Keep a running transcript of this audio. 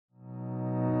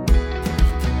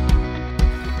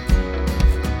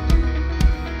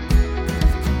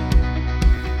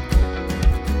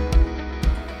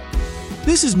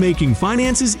This is Making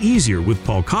Finances Easier with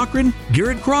Paul Cochran,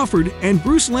 Garrett Crawford, and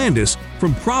Bruce Landis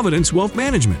from Providence Wealth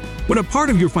Management. When a part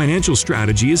of your financial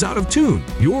strategy is out of tune,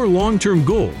 your long-term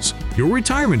goals, your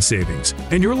retirement savings,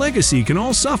 and your legacy can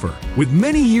all suffer. With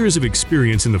many years of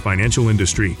experience in the financial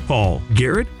industry, Paul,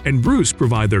 Garrett, and Bruce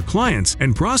provide their clients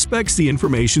and prospects the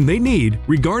information they need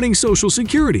regarding Social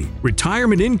Security,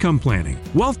 retirement income planning,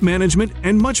 wealth management,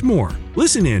 and much more.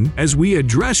 Listen in as we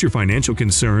address your financial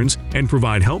concerns and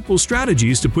provide helpful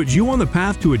strategies to put you on the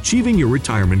path to achieving your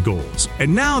retirement goals.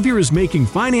 And now here is Making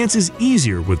Finances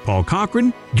Easier with Paul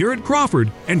Cochran, Garrett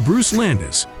Crawford, and Bruce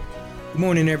Landis. Good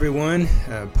morning, everyone.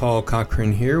 Paul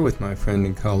Cochran here with my friend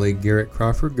and colleague Garrett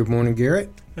Crawford. Good morning, Garrett.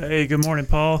 Hey, good morning,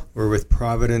 Paul. We're with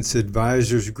Providence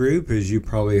Advisors Group, as you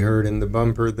probably heard in the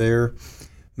bumper there.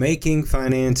 Making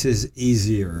Finances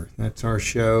Easier. That's our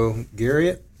show.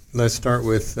 Garrett, let's start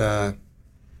with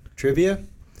trivia.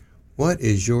 What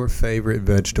is your favorite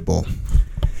vegetable?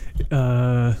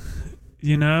 I'm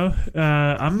going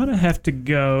to have to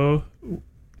go...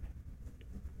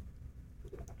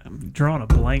 I'm drawing a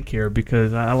blank here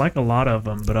because I like a lot of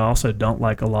them, but I also don't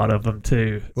like a lot of them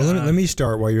too. Well, let me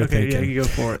start while you're thinking. Okay, yeah, you go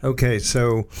for it. Okay,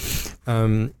 so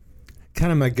kind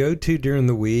of my go-to during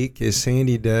the week is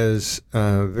Sandy does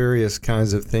various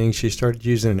kinds of things. She started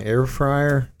using an air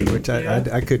fryer, which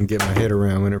I couldn't get my head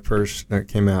around when it first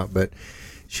came out, but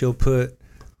she'll put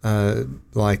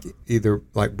either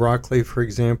broccoli, for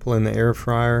example, in the air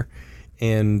fryer,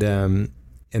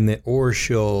 or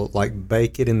she'll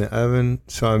bake it in the oven.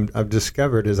 So I've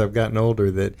discovered as I've gotten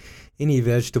older that any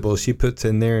vegetables she puts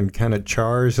in there and kind of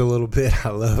chars a little bit, I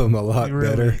love them a lot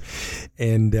better.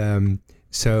 And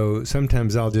so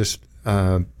sometimes I'll just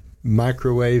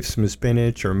microwave some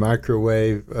spinach or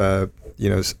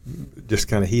just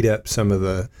kind of heat up some of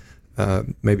the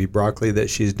maybe broccoli that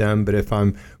she's done. But if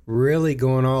I'm really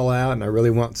going all out and I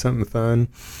really want something fun,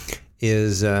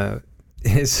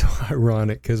 it's so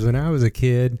ironic because when I was a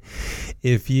kid,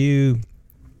 if you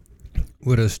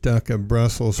would have stuck a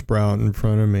Brussels sprout in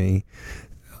front of me,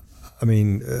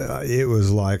 it was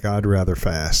like I'd rather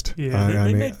fast. Yeah,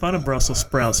 they made fun of Brussels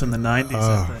sprouts in the 90s,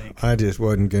 I think. I just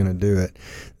wasn't going to do it.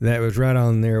 That was right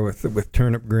on there with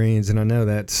turnip greens, and I know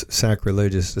that's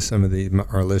sacrilegious to some of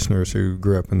our listeners who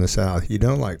grew up in the South. You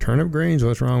don't like turnip greens?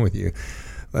 What's wrong with you?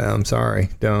 Well, I'm sorry,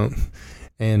 don't.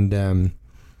 And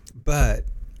but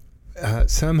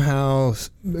somehow,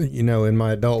 in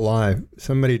my adult life,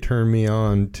 somebody turned me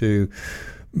on to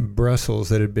Brussels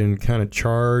that had been kind of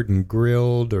charred and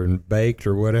grilled or baked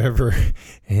or whatever.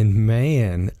 And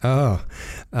man, I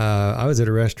was at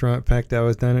a restaurant. In fact, I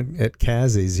was down at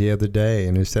Kazzy's the other day,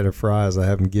 and instead of fries, I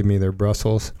have them give me their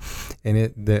Brussels,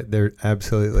 and they're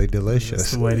absolutely delicious.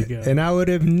 That's the way to go. And I would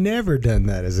have never done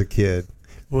that as a kid.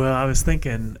 Well, I was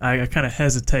thinking, I kind of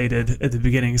hesitated at the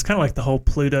beginning. It's kind of like the whole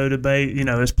Pluto debate.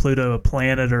 Is Pluto a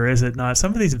planet or is it not?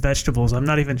 Some of these vegetables, I'm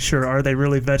not even sure, are they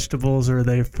really vegetables or are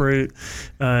they fruit?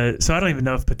 So I don't even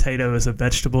know if potato is a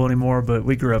vegetable anymore, but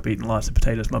we grew up eating lots of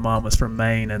potatoes. My mom was from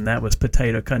Maine, and that was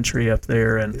potato country up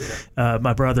there. And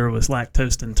my brother was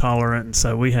lactose intolerant, and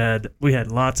so we had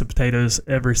lots of potatoes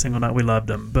every single night. We loved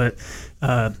them. But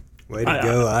way to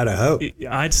go, Idaho.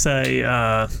 I'd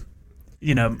say...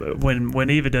 when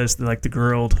Eva does the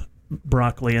grilled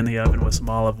broccoli in the oven with some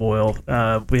olive oil,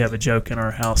 we have a joke in our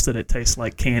house that it tastes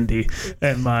like candy.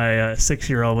 And my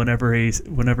 6-year-old,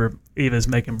 whenever Eva's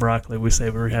making broccoli, we say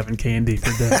we're having candy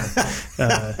for dinner.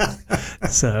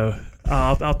 So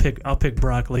I'll pick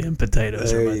broccoli and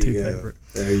potatoes are my two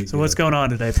favorite. So what's going on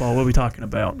today, Paul? What are we talking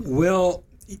about? Well,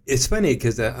 it's funny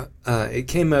because it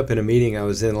came up in a meeting I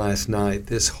was in last night.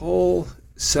 This whole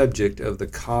subject of the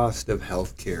cost of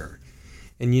health care.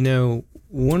 And,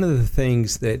 one of the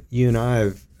things that you and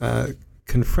I have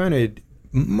confronted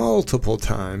multiple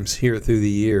times here through the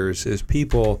years is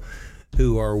people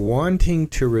who are wanting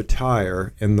to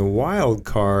retire, and the wild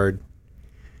card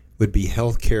would be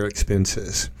healthcare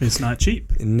expenses. It's not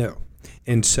cheap. No.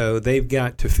 And so they've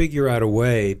got to figure out a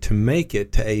way to make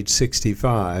it to age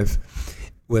 65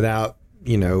 without,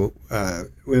 we know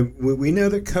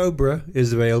that COBRA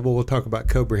is available. We'll talk about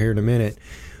COBRA here in a minute.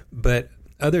 But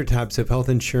other types of health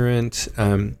insurance,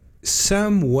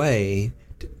 some way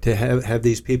to have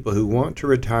these people who want to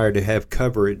retire to have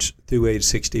coverage through age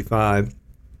 65,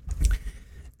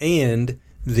 and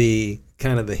the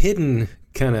hidden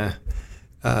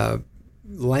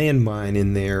landmine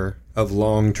in there of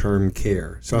long-term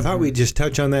care. So I thought we'd just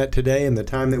touch on that today in the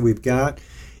time that we've got.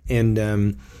 And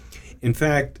in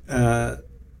fact,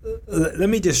 let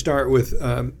me just start with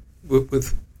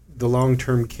the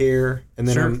long-term care, and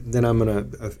then Sure. I'm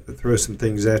going to throw some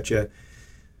things at you.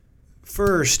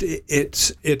 First,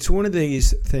 it's one of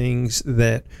these things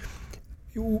that,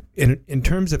 in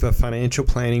terms of a financial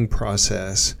planning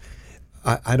process,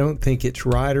 I don't think it's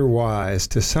right or wise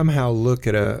to somehow look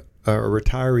at a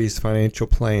retiree's financial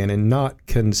plan and not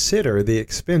consider the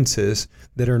expenses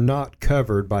that are not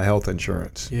covered by health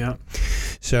insurance. Yeah.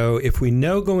 So if we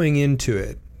know going into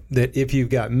it that if you've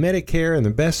got Medicare and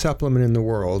the best supplement in the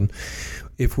world,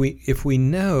 if we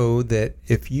know that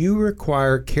if you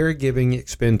require caregiving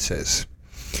expenses,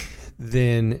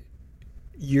 then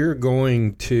you're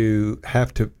going to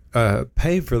have to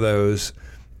pay for those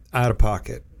out of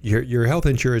pocket. Your health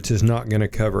insurance is not going to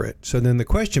cover it. So then the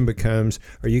question becomes,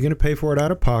 are you going to pay for it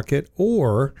out of pocket,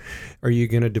 or are you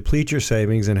going to deplete your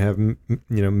savings and have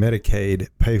Medicaid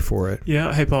pay for it?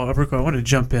 Yeah. Hey, Paul, I want to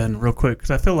jump in real quick because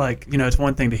I feel like, it's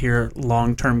one thing to hear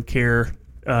long-term care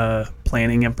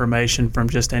planning information from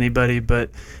just anybody, but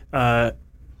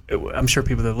I'm sure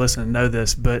people that listen know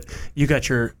this, but you got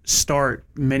your start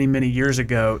many, many years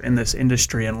ago in this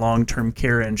industry in long-term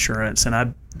care insurance. And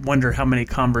I wonder how many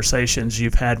conversations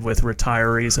you've had with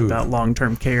retirees about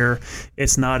long-term care.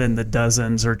 It's not in the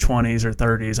dozens or 20s or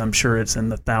 30s. I'm sure it's in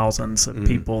the thousands of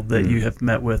people that you have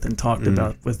met with and talked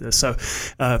about with this. So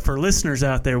for listeners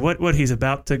out there, what he's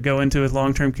about to go into with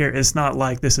long-term care, it's not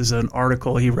like this is an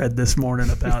article he read this morning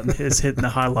about and is hitting the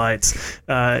highlights.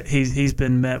 He's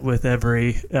been met with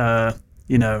every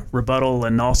rebuttal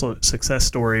and also success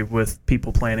story with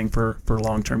people planning for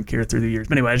long-term care through the years.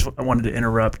 But anyway, I wanted to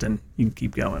interrupt, and you can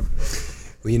keep going.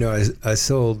 Well, I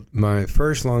sold my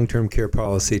first long-term care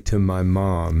policy to my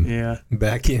mom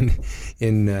back in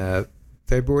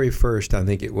February 1st, I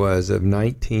think it was, of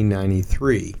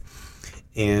 1993.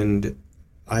 And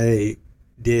I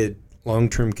did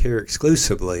long-term care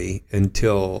exclusively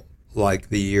until like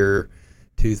the year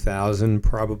 2000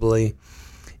 probably.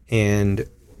 And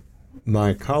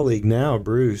my colleague now,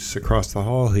 Bruce, across the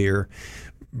hall here,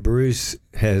 Bruce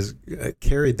has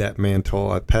carried that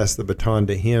mantle. I passed the baton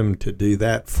to him to do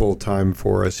that full time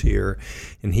for us here.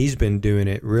 And he's been doing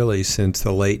it really since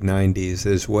the late 90s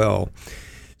as well.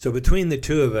 So between the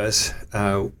two of us,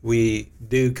 we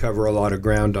do cover a lot of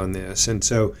ground on this. And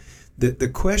so the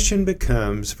question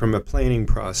becomes, from a planning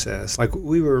process, like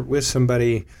we were with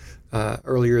somebody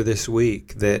earlier this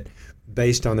week that,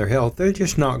 based on their health, they're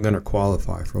just not going to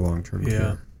qualify for long-term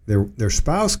care. Their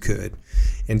spouse could.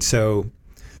 And so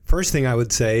first thing I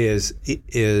would say is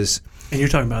and you're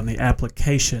talking about in the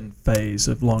application phase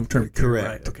of long-term care, correct,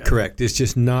 right? Okay. Correct. It's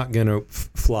just not going to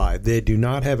fly. They do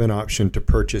not have an option to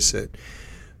purchase it.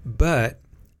 But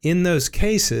in those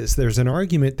cases, there's an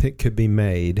argument that could be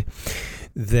made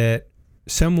that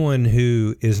someone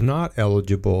who is not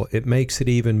eligible, it makes it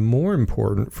even more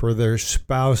important for their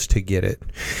spouse to get it.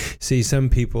 See, some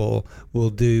people will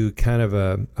do kind of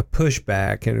a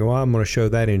pushback, and I'm going to show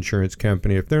that insurance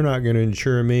company, if they're not going to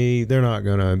insure me, they're not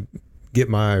going to get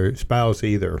my spouse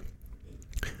either.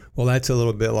 Well, that's a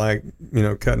little bit like,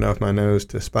 cutting off my nose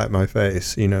to spite my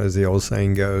face, as the old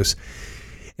saying goes.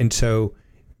 And so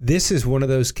this is one of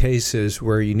those cases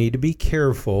where you need to be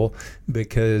careful,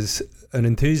 because an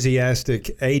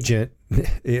enthusiastic agent,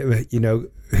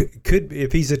 could,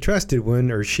 if he's a trusted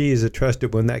one or she is a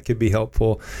trusted one, that could be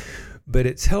helpful. But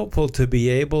it's helpful to be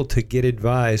able to get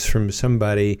advice from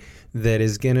somebody that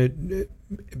is going to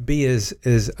be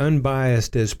as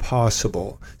unbiased as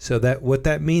possible. So that what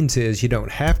that means is you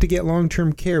don't have to get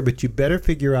long-term care, but you better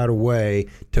figure out a way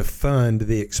to fund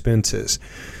the expenses.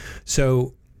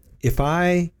 So if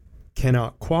I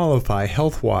cannot qualify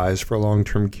health-wise for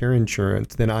long-term care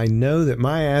insurance, then I know that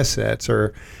my assets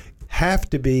have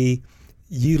to be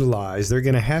utilized. They're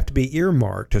going to have to be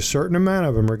earmarked. A certain amount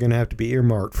of them are going to have to be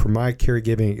earmarked for my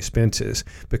caregiving expenses,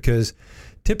 because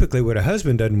typically what a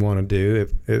husband doesn't want to do,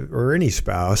 or any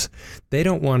spouse, they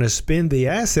don't want to spend the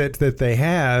assets that they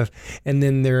have and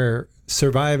then their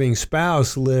surviving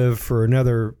spouse live for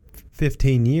another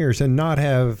 15 years and not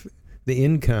have the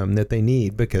income that they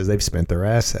need because they've spent their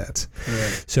assets.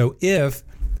 Right. So if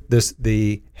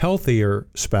the healthier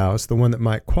spouse, the one that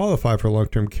might qualify for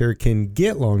long-term care, can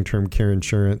get long-term care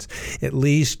insurance, at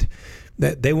least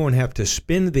that they won't have to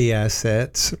spend the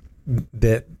assets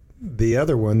that the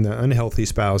other one, the unhealthy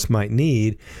spouse, might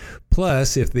need.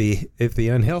 Plus, if the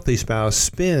unhealthy spouse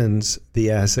spends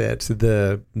the assets,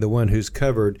 the one who's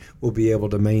covered will be able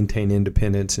to maintain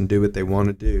independence and do what they want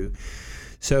to do.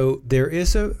 So there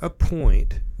is a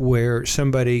point where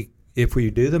somebody, if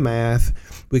we do the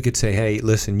math, we could say, hey,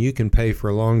 listen, you can pay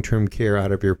for long-term care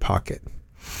out of your pocket.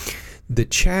 The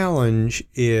challenge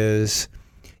is,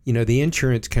 the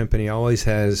insurance company always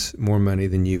has more money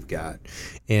than you've got.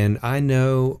 And I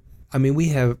know I mean, we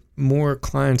have more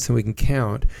clients than we can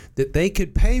count that they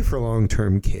could pay for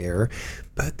long-term care,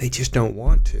 but they just don't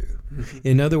want to. Mm-hmm.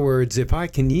 In other words, if I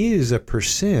can use a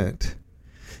percent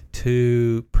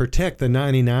to protect the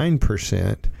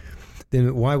 99%,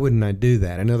 then why wouldn't I do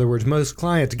that? In other words, most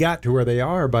clients got to where they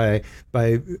are by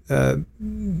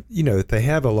if they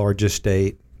have a large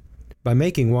estate, by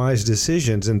making wise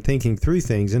decisions and thinking through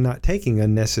things and not taking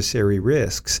unnecessary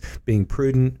risks, being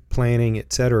prudent, planning,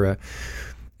 etc.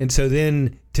 And so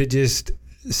then to just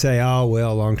say, oh,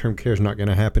 well, long-term care is not going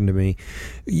to happen to me,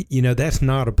 that's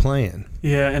not a plan.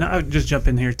 Yeah, and I would just jump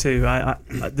in here too. I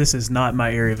this is not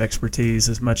my area of expertise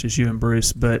as much as you and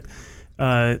Bruce, but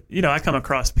I come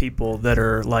across people that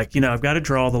are like, I've got to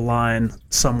draw the line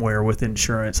somewhere with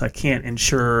insurance. I can't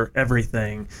insure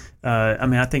everything.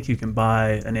 I think you can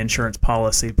buy an insurance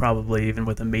policy probably even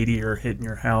with a meteor hitting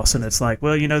your house, and it's like,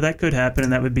 well, that could happen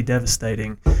and that would be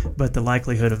devastating, but the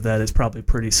likelihood of that is probably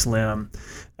pretty slim.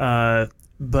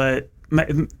 But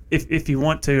if you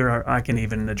want to, or I can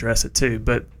even address it too,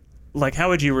 but like, how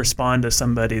would you respond to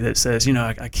somebody that says,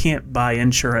 I can't buy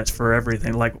insurance for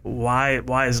everything? Like,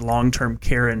 why is long-term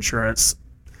care insurance,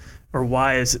 or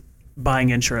why is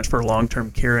buying insurance for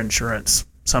long-term care insurance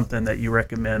something that you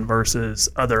recommend versus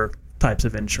other types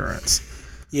of insurance?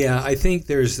 Yeah, I think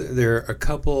there are a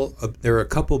couple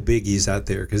biggies out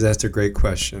there, because that's a great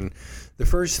question. The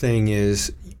first thing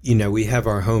is, we have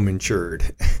our home insured.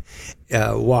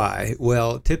 Why?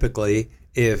 Well, typically,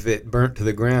 if it burnt to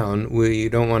the ground, we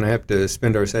don't want to have to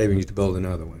spend our savings to build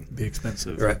another one. Be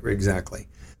expensive. Right, exactly.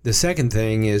 The second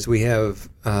thing is we have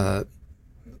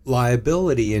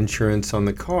liability insurance on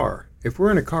the car. If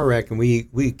we're in a car wreck and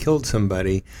we killed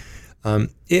somebody,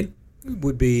 it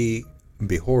would be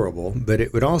horrible, but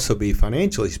it would also be,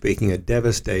 financially speaking, a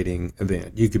devastating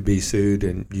event. You could be sued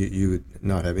and you would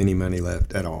not have any money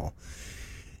left at all.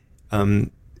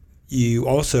 You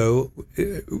also,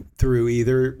 through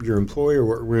either your employer,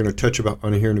 or we're going to touch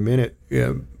on it here in a minute,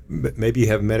 maybe you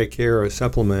have Medicare or a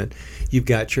supplement, you've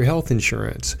got your health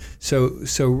insurance.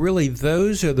 So really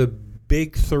those are the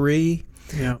big three.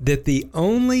 Yeah. That the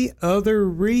only other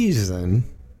reason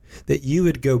that you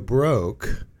would go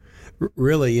broke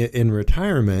really in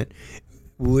retirement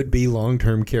would be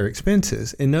long-term care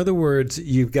expenses. In other words,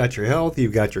 you've got your health,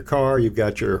 you've got your car, you've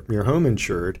got your home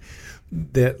insured.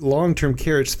 That long-term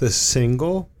care, it's the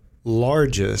single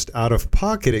largest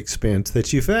out-of-pocket expense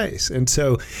that you face. And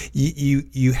so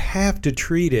you have to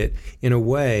treat it in a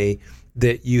way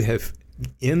that you have,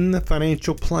 in the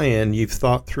financial plan, you've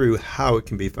thought through how it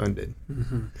can be funded.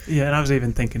 Mm-hmm. Yeah, and I was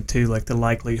even thinking too, like the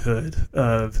likelihood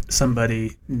of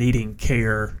somebody needing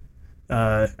care.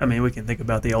 We can think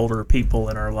about the older people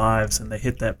in our lives, and they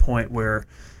hit that point where,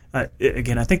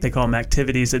 again, I think they call them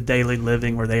activities of daily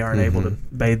living, where they aren't able to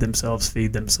bathe themselves,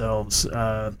 feed themselves.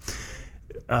 I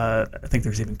think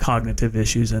there's even cognitive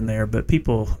issues in there, but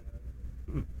people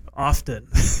often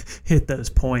hit those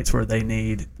points where they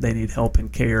need help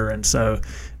and care, and so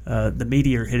the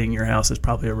meteor hitting your house is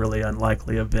probably a really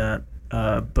unlikely event,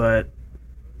 but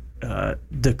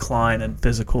decline in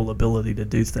physical ability to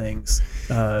do things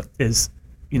is,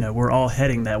 we're all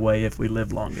heading that way if we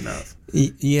live long enough.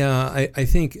 Yeah, I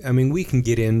think, we can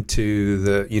get into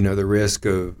the risk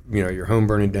of, your home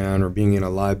burning down or being in a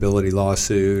liability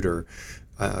lawsuit or,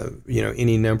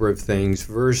 any number of things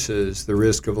versus the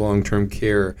risk of long-term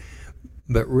care.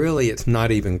 But really, it's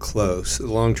not even close.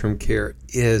 Long-term care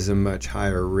is a much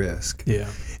higher risk. Yeah.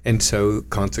 And so,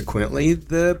 consequently,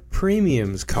 the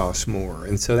premiums cost more.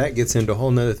 And so that gets into a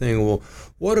whole nother thing. Well,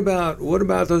 what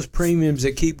about those premiums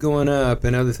that keep going up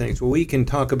and other things? Well, we can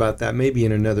talk about that maybe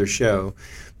in another show.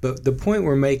 But the point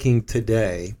we're making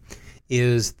today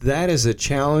is that is a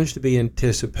challenge to be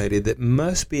anticipated that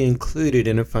must be included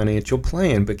in a financial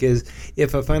plan, because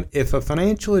if a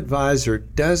financial advisor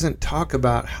doesn't talk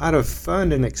about how to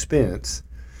fund an expense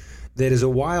that is a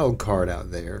wild card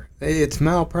out there, it's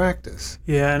malpractice.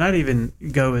 Yeah, and I'd even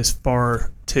go as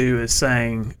far too as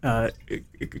saying,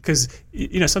 because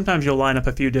sometimes you'll line up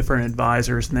a few different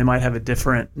advisors and they might have a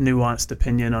different nuanced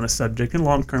opinion on a subject, and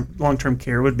long-term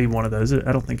care would be one of those.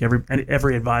 I don't think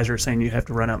every advisor is saying you have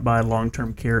to run out and buy a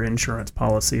long-term care insurance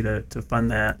policy to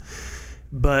fund that,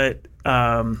 but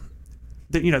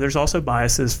there's also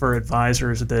biases for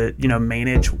advisors that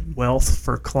manage wealth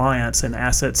for clients and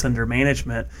assets under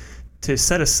management. To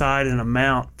set aside an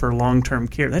amount for long-term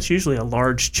care, that's usually a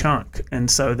large chunk,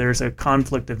 and so there's a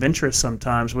conflict of interest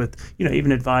sometimes with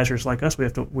even advisors like us. We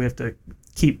have to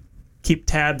keep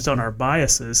tabs on our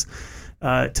biases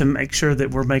to make sure that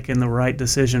we're making the right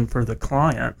decision for the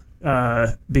client,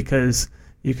 because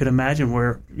you could imagine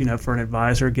where, for an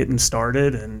advisor getting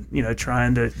started and,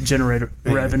 trying to generate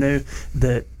revenue,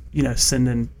 that,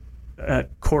 sending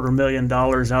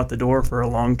 $250,000 out the door for a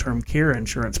long-term care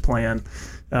insurance plan,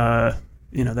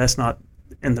 that's not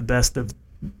in the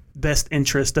best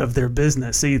interest of their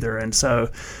business either. And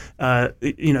so,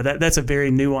 that's a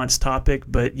very nuanced topic,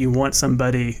 but you want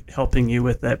somebody helping you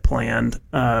with that plan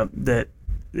that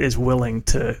is willing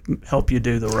to help you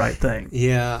do the right thing.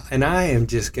 Yeah, and I am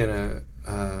just going to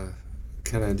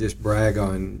kind of just brag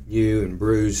on you and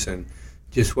Bruce and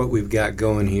just what we've got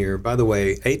going here. By the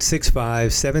way,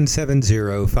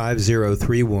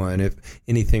 865-770-5031. If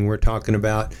anything we're talking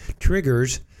about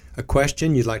triggers a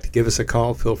question, you'd like to give us a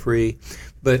call, feel free.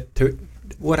 But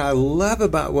what I love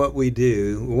about what we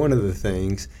do, one of the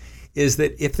things, is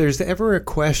that if there's ever a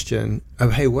question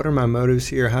of, hey, what are my motives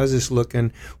here? How's this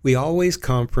looking? We always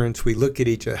conference. We look at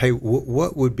each other. Hey,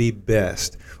 what would be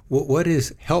best? What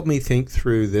is, help me think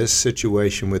through this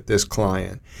situation with this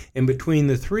client. And between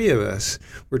the three of us,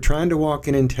 we're trying to walk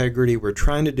in integrity. We're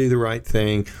trying to do the right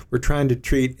thing. We're trying to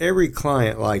treat every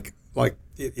client like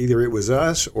either it was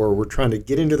us, or we're trying to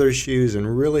get into their shoes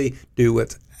and really do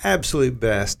what's absolute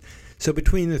best. So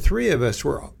between the three of us,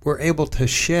 we're able to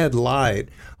shed light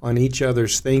on each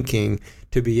other's thinking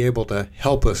to be able to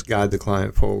help us guide the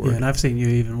client forward. Yeah, and I've seen you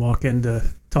even walk in to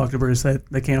talk to Bruce that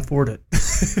they can't afford it.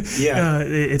 Yeah,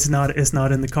 it's not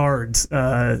in the cards.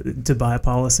 To buy a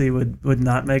policy would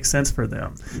not make sense for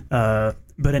them.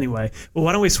 But anyway, well,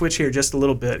 why don't we switch here just a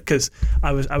little bit, because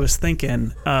I was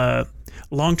thinking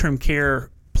long-term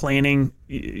care planning.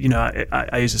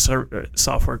 I use a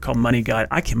software called Money Guide.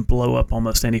 I can blow up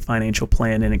almost any financial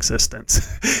plan in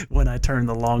existence when I turn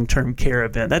the long-term care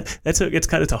event. It's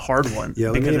a hard one. Yeah,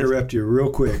 let me interrupt you real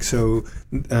quick. So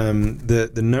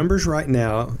the numbers right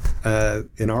now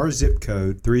in our zip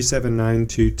code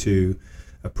 37922,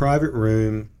 a private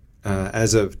room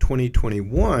as of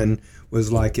 2021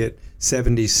 was like at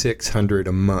 $7,600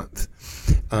 a month.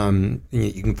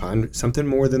 You can find something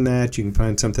more than that. You can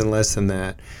find something less than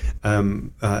that.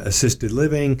 Assisted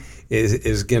living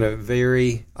is going to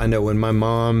vary. I know when my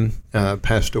mom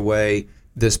passed away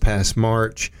this past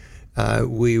March,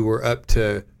 we were up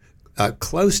to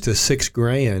close to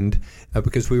 $6,000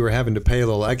 because we were having to pay a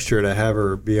little extra to have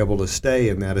her be able to stay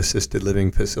in that assisted living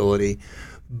facility.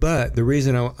 But the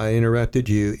reason I interrupted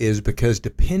you is because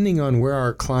depending on where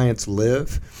our clients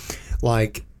live,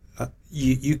 like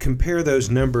you compare those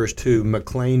numbers to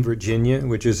McLean, Virginia,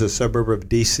 which is a suburb of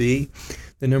D.C.,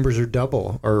 the numbers are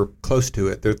double or close to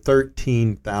it. They're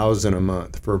 $13,000 a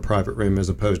month for a private room as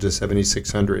opposed to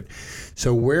 $7,600.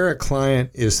 So where a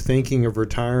client is thinking of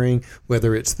retiring,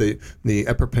 whether it's the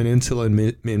Upper Peninsula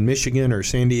in Michigan or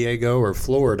San Diego or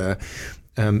Florida,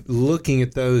 looking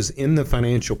at those in the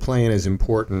financial plan is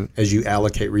important as you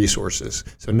allocate resources.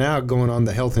 So now going on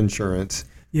the health insurance.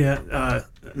 Yeah,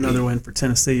 another win for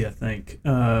Tennessee, I think.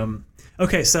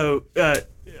 Okay, so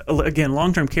again,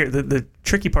 long-term care, the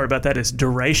tricky part about that is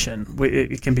duration.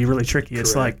 It can be really tricky. Correct.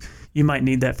 It's like you might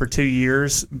need that for 2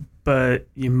 years, but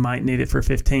you might need it for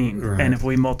 15. Right. And if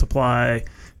we multiply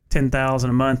 $10,000 a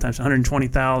month times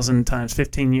 $120,000 times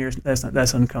 15 years,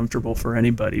 that's uncomfortable for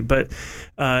anybody. But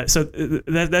so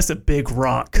that's a big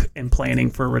rock in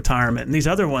planning for retirement. And these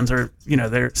other ones are,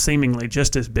 they're seemingly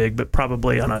just as big, but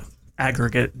probably on a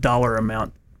aggregate dollar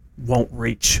amount won't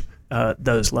reach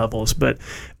those levels. But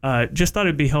just thought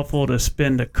it'd be helpful to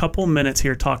spend a couple minutes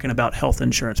here talking about health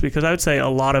insurance, because I would say a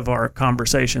lot of our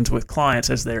conversations with clients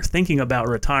as they're thinking about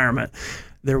retirement,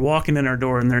 they're walking in our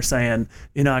door and they're saying,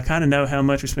 I kind of know how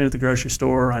much we spend at the grocery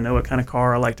store. I know what kind of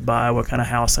car I like to buy, what kind of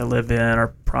house I live in, our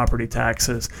property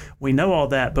taxes. We know all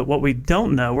that, but what we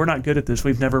don't know, we're not good at this.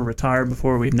 We've never retired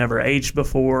before. We've never aged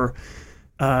before.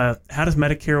 How does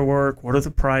Medicare work? What are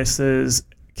the prices?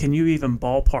 Can you even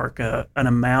ballpark an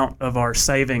amount of our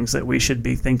savings that we should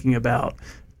be thinking about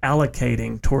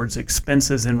allocating towards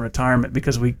expenses in retirement?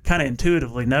 Because we kind of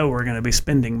intuitively know we're going to be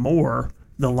spending more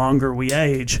the longer we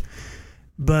age.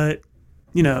 But,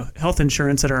 health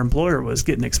insurance at our employer was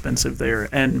getting expensive there.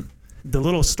 And the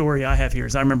little story I have here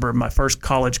is I remember my first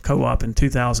college co-op in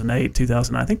 2008,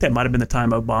 2009. I think that might have been the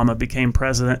time Obama became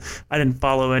president. I didn't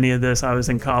follow any of this. I was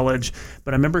in college.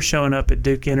 But I remember showing up at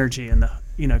Duke Energy and the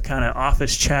kind of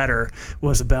office chatter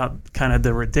was about kind of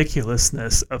the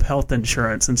ridiculousness of health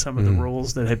insurance and some of the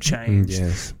rules that have changed.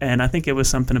 Yes. And I think it was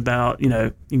something about,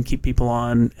 you can keep people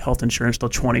on health insurance till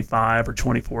 25 or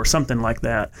 24, something like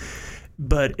that.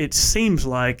 But it seems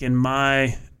like in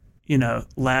my,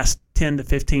 last 10 to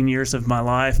 15 years of my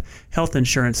life, health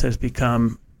insurance has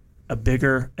become a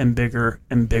bigger and bigger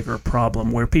and bigger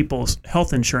problem, where people's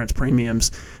health insurance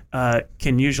premiums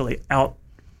can usually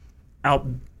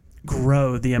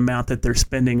outgrow the amount that they're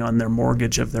spending on their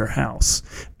mortgage of their house.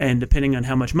 And depending on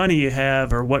how much money you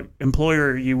have or what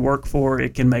employer you work for,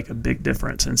 it can make a big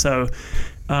difference. And so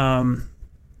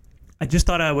I just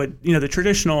thought I would, the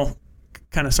traditional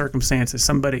kind of circumstances,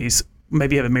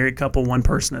 maybe you have a married couple, one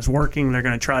person is working, they're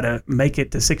going to try to make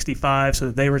it to 65 so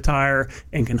that they retire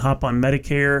and can hop on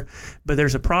Medicare. But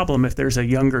there's a problem if there's a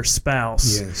younger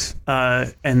spouse. Yes.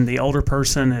 And the older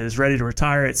person is ready to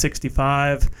retire at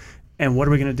 65. And what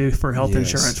are we going to do for health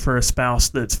insurance for a spouse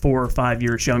that's 4 or 5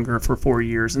 years younger for 4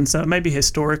 years? And so maybe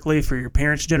historically for your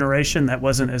parents' generation, that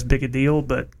wasn't as big a deal.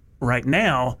 But right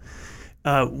now,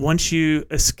 once you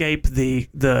escape the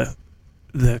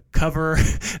cover,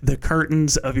 the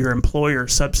curtains of your employer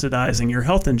subsidizing your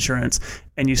health insurance,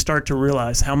 and you start to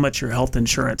realize how much your health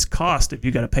insurance costs if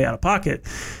you got to pay out of pocket,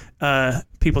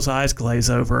 people's eyes glaze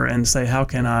over and say, how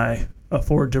can I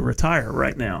afford to retire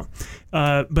right now?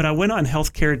 But I went on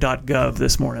healthcare.gov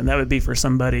this morning. That would be for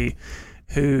somebody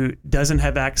who doesn't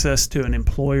have access to an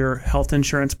employer health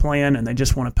insurance plan and they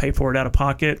just want to pay for it out of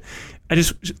pocket. I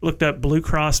just looked up Blue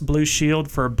Cross Blue Shield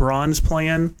for a bronze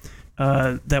plan.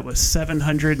 That was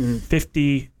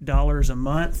 $750 a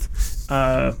month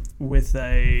with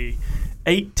a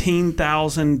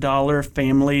 $18,000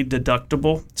 family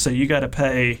deductible. So you got to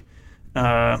pay,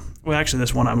 actually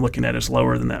this one I'm looking at is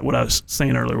lower than that. What I was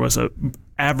saying earlier was a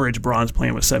average bronze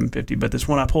plan was $750, but this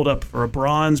one I pulled up for a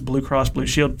bronze Blue Cross Blue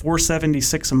Shield,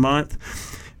 $476 a month.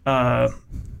 That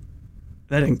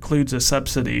includes a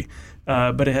subsidy.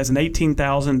 But it has an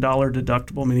 $18,000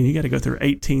 deductible, meaning you got to go through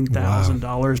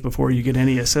 $18,000 before you get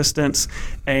any assistance.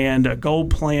 And a gold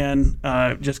plan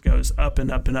just goes up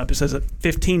and up and up. It says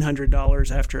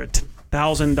 $1,500 after a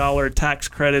 $1,000 tax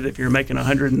credit if you're making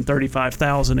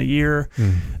 $135,000 a year.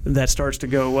 That starts to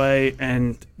go away,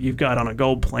 and you've got on a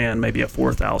gold plan maybe a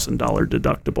 $4,000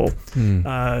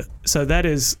 deductible. So that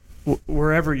is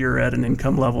wherever you're at an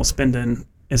income level, spending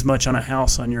as much on a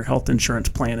house on your health insurance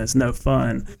plan is no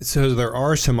fun. So there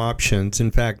are some options.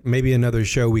 In fact, maybe another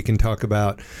show we can talk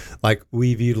about, like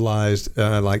we've utilized,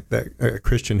 like the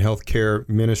Christian Healthcare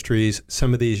Ministries,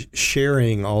 some of these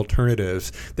sharing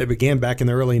alternatives that began back in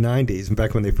the early 90s. In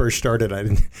fact, when they first started, I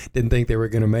didn't think they were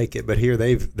going to make it, but here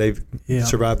they've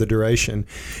survived the duration.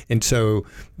 And so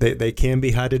they can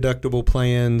be high deductible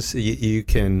plans. You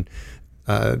can...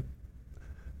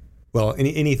 Well,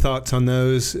 any thoughts on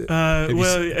those?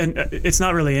 And it's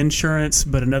not really insurance,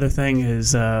 but another thing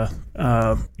is you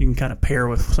can kind of pair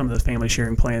with some of the family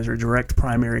sharing plans or direct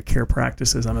primary care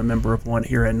practices. I'm a member of one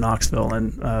here in Knoxville,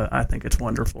 and I think it's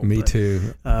wonderful. Me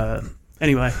too.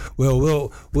 Anyway.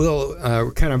 Well,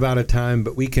 we're kind of out of time,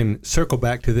 but we can circle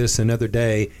back to this another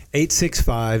day.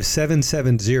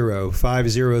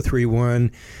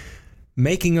 865-770-5031.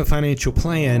 Making a financial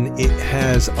plan, it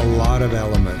has a lot of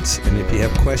elements. And if you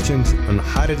have questions on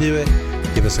how to do it,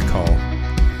 give us a call.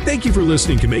 Thank you for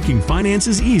listening to Making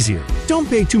Finances Easier. Don't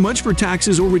pay too much for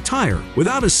taxes or retire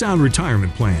without a sound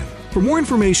retirement plan. For more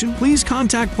information, please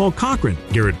contact Paul Cochran,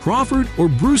 Garrett Crawford, or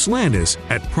Bruce Landis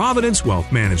at Providence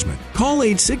Wealth Management. Call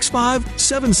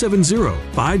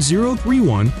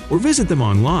 865-770-5031 or visit them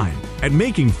online at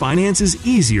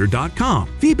makingfinanceseasier.com.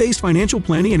 Fee-based financial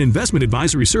planning and investment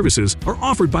advisory services are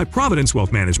offered by Providence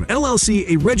Wealth Management, LLC,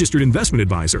 a registered investment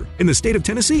advisor in the state of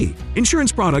Tennessee.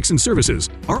 Insurance products and services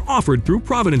are offered through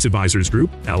Providence Advisors Group,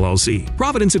 LLC.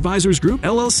 Providence Advisors Group,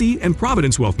 LLC, and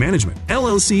Providence Wealth Management,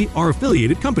 LLC are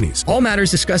affiliated companies. All matters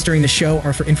discussed during the show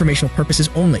are for informational purposes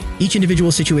only. Each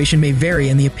individual situation may vary,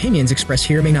 and the opinions expressed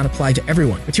here may not apply to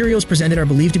everyone. Materials presented are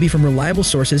believed to be from reliable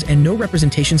sources, and no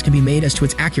representations can be made as to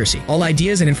its accuracy. All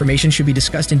ideas and information should be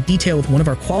discussed in detail with one of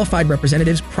our qualified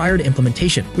representatives prior to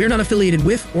implementation. We are not affiliated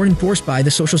with or endorsed by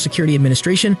the Social Security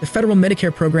Administration, the Federal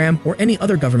Medicare Program, or any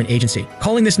other government agency.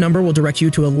 Calling this number will direct you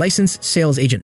to a licensed sales agent.